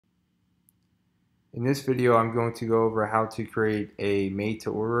In this video, I'm going to go over how to create a made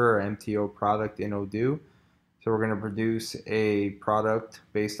to order or MTO product in Odoo. So we're going to produce a product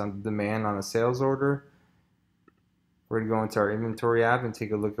based on the demand on a sales order. We're going to go into our inventory app and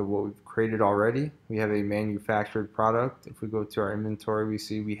take a look at what we've created already. We have a manufactured product. If we go to our inventory, we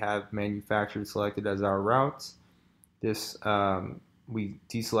see we have manufactured selected as our routes. We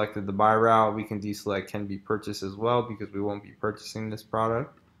deselected the buy route. We can deselect can be purchased as well because we won't be purchasing this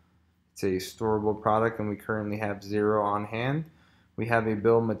product. It's a storable product and we currently have 0 on hand. We have a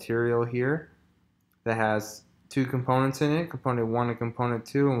bill of material here that has 2 components in it, component 1 and component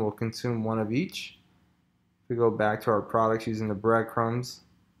 2, and we'll consume 1 of each. If we go back to our products using the breadcrumbs,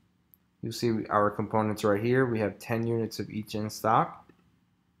 you'll see our components right here. We have 10 units of each in stock.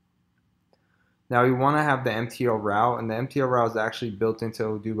 Now we want to have the MTO route, and the MTO route is actually built into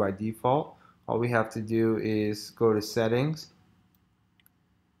Odoo by default. All we have to do is go to settings,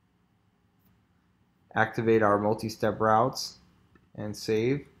 activate our multi-step routes, and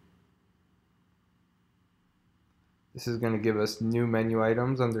save. This is going to give us new menu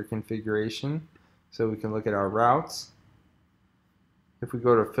items under configuration, so we can look at our routes. If we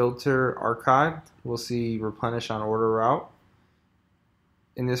go to filter archived, we'll see replenish on order route.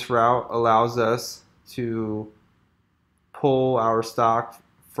 And this route allows us to pull our stock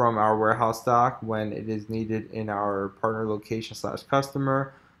from our warehouse stock when it is needed in our partner location /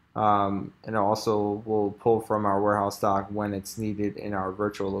 customer. And also will pull from our warehouse stock when it's needed in our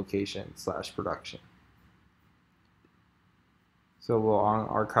virtual location / production. So we'll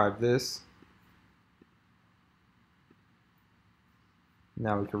archive this.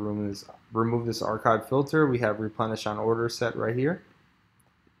 Now we can remove this archive filter. We have replenish on order set right here.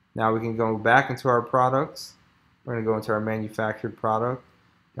 Now we can go back into our products. We're going to go into our manufactured product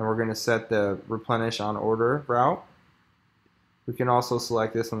and we're going to set the replenish on order route. We can also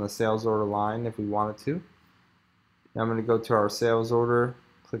select this on the sales order line if we wanted to. Now I'm going to go to our sales order,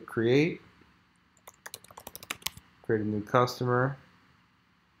 click create a new customer,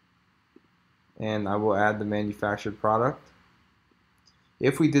 and I will add the manufactured product.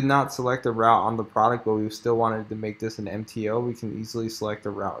 If we did not select a route on the product but we still wanted to make this an MTO, we can easily select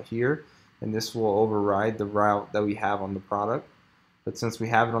a route here and this will override the route that we have on the product. But since we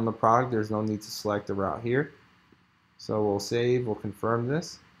have it on the product, there's no need to select a route here. So we'll save, we'll confirm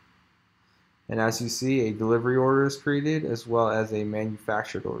this. And as you see, a delivery order is created as well as a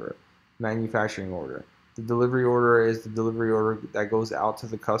manufacturing order. The delivery order is the delivery order that goes out to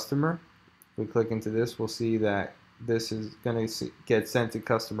the customer. If we click into this, we'll see that this is going to get sent to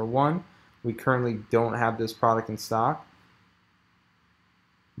customer 1. We currently don't have this product in stock.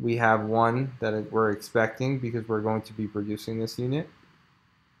 We have one that we're expecting because we're going to be producing this unit.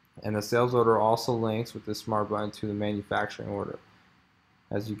 And the sales order also links with the smart button to the manufacturing order,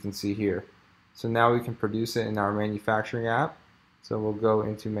 as you can see here. So now we can produce it in our manufacturing app. So we'll go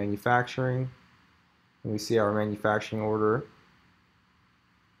into manufacturing and we see our manufacturing order.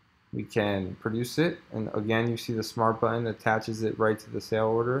 We can produce it, and again you see the smart button attaches it right to the sale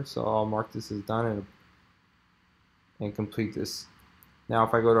order. So I'll mark this as done and complete this. Now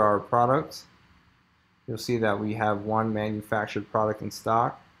if I go to our products, you'll see that we have 1 manufactured product in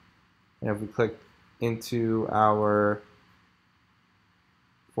stock. And if we click into our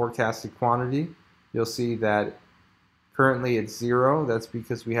forecasted quantity, you'll see that currently it's 0. That's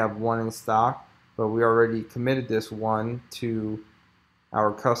because we have 1 in stock, but we already committed this 1 to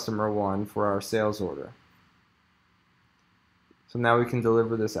our customer 1 for our sales order. So now we can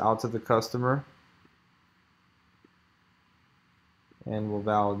deliver this out to the customer and we'll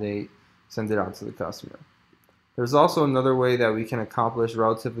validate, send it out to the customer. There's also another way that we can accomplish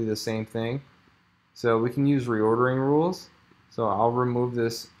relatively the same thing. So we can use reordering rules. So I'll remove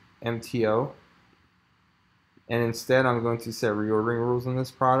this MTO and instead I'm going to set reordering rules on this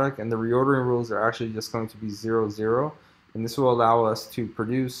product, and the reordering rules are actually just going to be 0, 0. And this will allow us to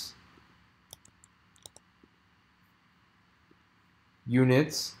produce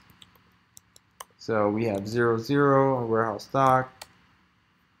units. So we have 0, 0 on warehouse stock,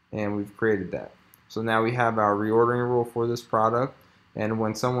 and we've created that. So now we have our reordering rule for this product, and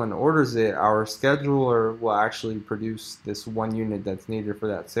when someone orders it, our scheduler will actually produce this 1 unit that's needed for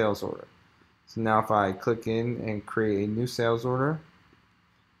that sales order. So now if I click in and create a new sales order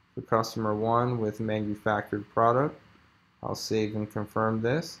for customer 1 with manufactured product, I'll save and confirm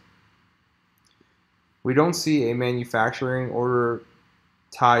this. We don't see a manufacturing order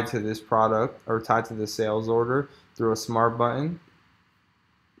tied to this product or tied to the sales order through a smart button.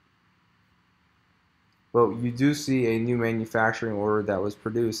 But you do see a new manufacturing order that was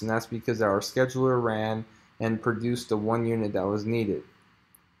produced, and that's because our scheduler ran and produced the 1 unit that was needed.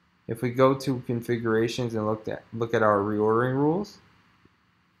 If we go to configurations and look at our reordering rules,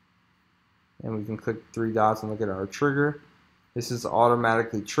 and we can click three dots and look at our trigger, this is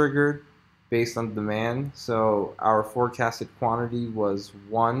automatically triggered based on demand. So our forecasted quantity was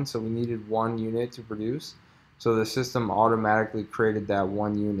 1, so we needed 1 unit to produce. So the system automatically created that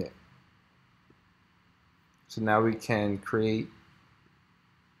 1 unit. So now we can create,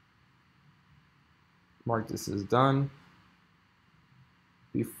 mark this as done.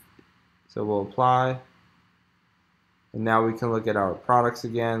 So we'll apply. And now we can look at our products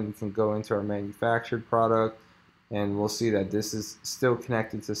again. We can go into our manufactured product, and we'll see that this is still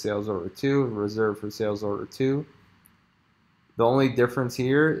connected to sales order 2, reserved for sales order 2. The only difference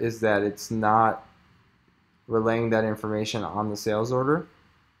here is that it's not relaying that information on the sales order.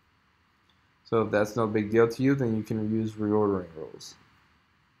 So if that's no big deal to you, then you can use reordering rules.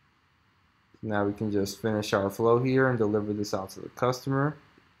 Now we can just finish our flow here and deliver this out to the customer.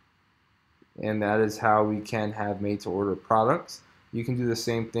 And that is how we can have made to order products. You can do the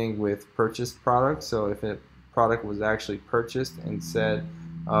same thing with purchased products. So if a product was actually purchased instead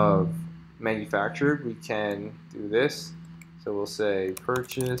of manufactured, we can do this. So we'll say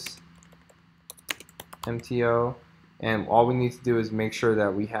purchase MTO, and all we need to do is make sure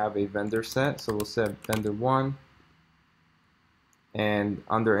that we have a vendor set. So we'll set vendor 1, and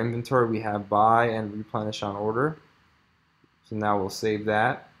under inventory we have buy and replenish on order. So now we'll save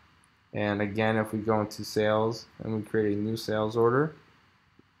that. And again, if we go into sales and we create a new sales order,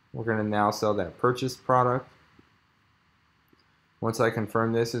 we're going to now sell that purchased product. Once I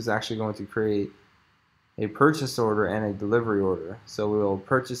confirm this, it's actually going to create a purchase order and a delivery order. So we will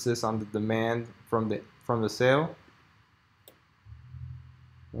purchase this on the demand from the sale.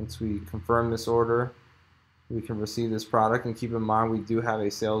 Once we confirm this order, we can receive this product. And keep in mind, we do have a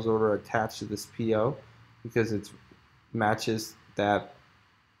sales order attached to this PO because it matches that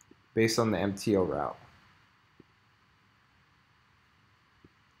based on the MTO route.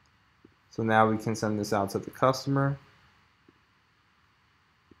 So now we can send this out to the customer.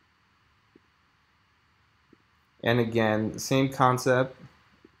 And again, the same concept.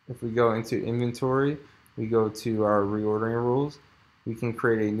 If we go into inventory, we go to our reordering rules. We can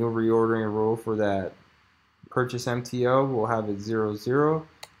create a new reordering rule for that purchase MTO. We'll have it 00,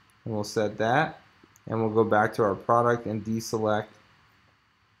 and we'll set that. And we'll go back to our product and deselect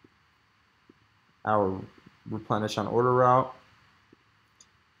our replenish on order route.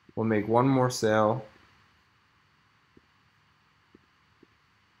 We'll make one more sale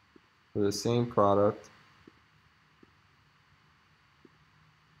for the same product.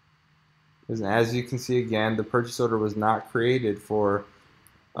 And as you can see again, the purchase order was not created for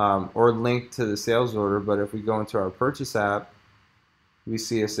or linked to the sales order, but if we go into our purchase app, we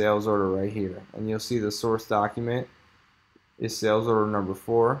see a sales order right here. And you'll see the source document is sales order number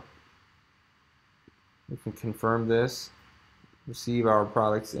 4. We can confirm this, receive our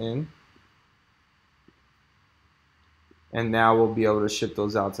products in, and now we'll be able to ship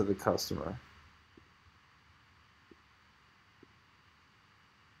those out to the customer.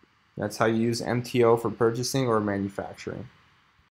 That's how you use MTO for purchasing or manufacturing.